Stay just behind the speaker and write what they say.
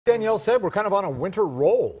Danielle said we're kind of on a winter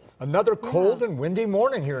roll. Another cold and windy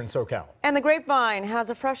morning here in SoCal. And the Grapevine has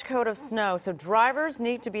a fresh coat of snow, so drivers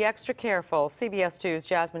need to be extra careful. CBS 2's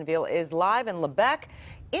Jasmine Viel is live in Lebec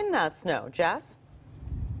in that snow. Jess?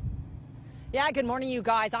 Yeah, good morning, you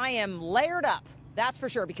guys. I am layered up. That's for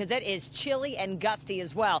sure, because it is chilly and gusty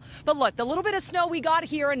as well. But look, the little bit of snow we got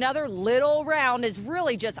here, another little round, is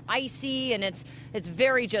really just icy, and it's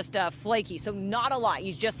very just flaky, so not a lot.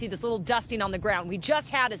 You just see this little dusting on the ground. We just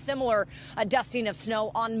had a similar dusting of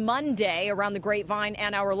snow on Monday around the Grapevine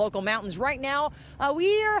and our local mountains. Right now,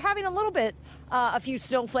 we are having a little bit a few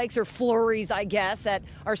snowflakes or flurries, I guess, that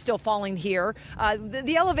are still falling here.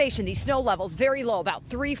 The elevation, these snow levels, very low, about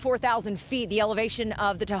 4,000 feet. The elevation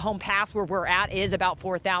of the Tejon Pass where we're at is about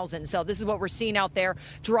 4,000. So this is what we're seeing out there.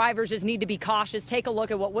 Drivers just need to be cautious. Take a look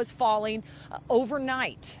at what was falling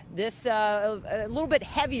overnight. This a little bit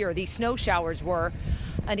heavier, these snow showers were,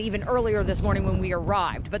 and even earlier this morning when we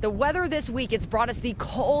arrived. But the weather this week, it's brought us the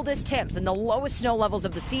coldest temps and the lowest snow levels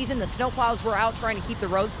of the season. The snowplows were out trying to keep the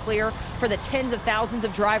roads clear for the tens of thousands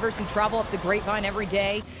of drivers who travel up the Grapevine every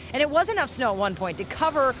day. And it was enough snow at one point to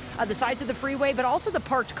cover the sides of the freeway, but also the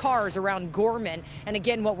parked cars around Gorman. And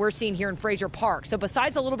again, what we're seeing here in Fraser Park. So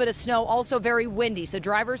besides a little bit of snow, also very windy. So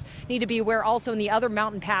drivers need to be aware also in the other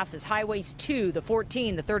mountain passes, highways 2, the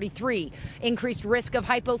 14, the 33. Increased risk of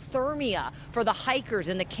hypothermia for the hikers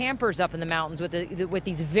and the campers up in the mountains with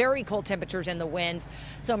these very cold temperatures and the winds.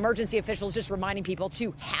 So emergency officials just reminding people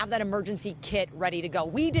to have that emergency kit ready to go.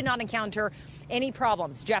 We did not encounter any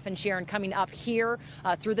problems, Jeff and Sharon, coming up here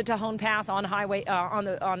through the Tejon Pass on highway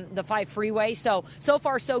on the 5 freeway. So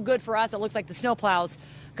far so good for us. It looks like the snowplows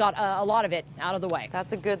got a lot of it out of the way.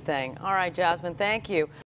 That's a good thing. All right, Jasmine, thank you.